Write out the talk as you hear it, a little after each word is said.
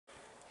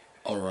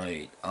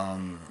Alright, I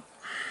don't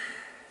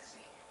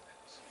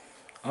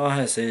know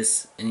how to say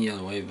this any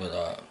other way,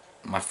 but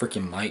my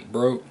freaking mic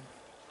broke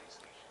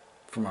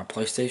for my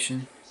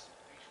PlayStation,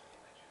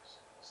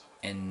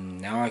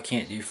 and now I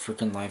can't do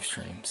freaking live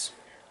streams.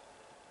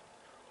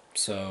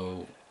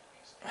 So,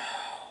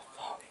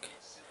 fuck.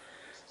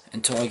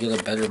 Until I get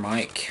a better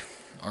mic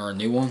or a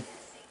new one,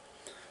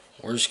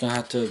 we're just gonna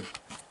have to,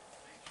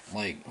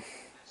 like,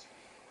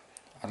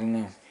 I don't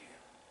know.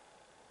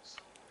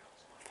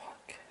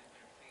 Fuck.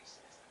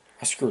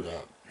 I screwed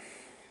up.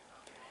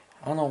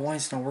 I don't know why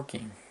it's not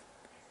working.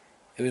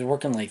 It was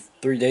working like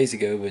 3 days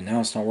ago, but now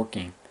it's not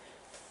working.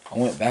 I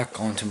went back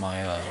onto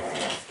my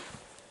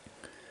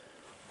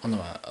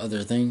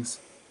other things.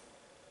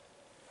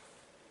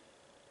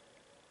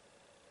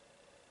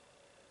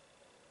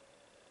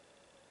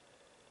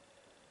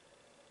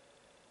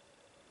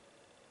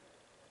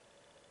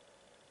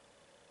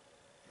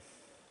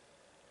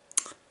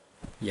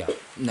 Yeah,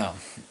 no.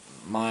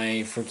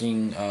 My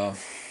freaking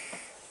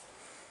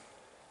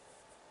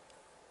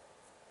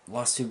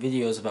last two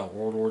videos about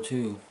World War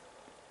II,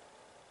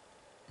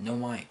 no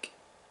mic.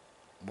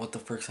 What the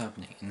frick's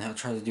happening? And I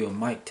tried to do a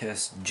mic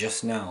test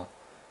just now.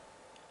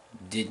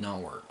 Did not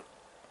work.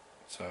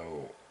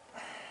 So,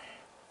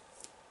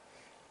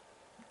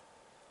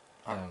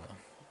 I don't know.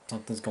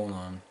 Something's going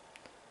on.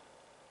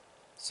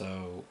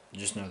 So,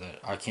 just know that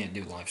I can't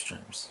do live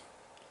streams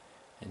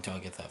until I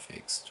get that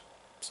fixed.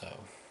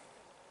 So,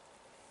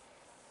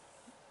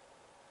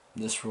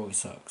 this really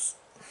sucks.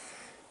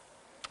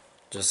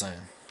 Just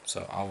saying.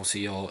 So, I will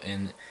see y'all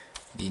in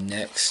the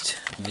next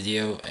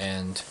video,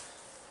 and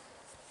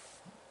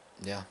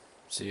yeah,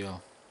 see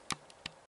y'all.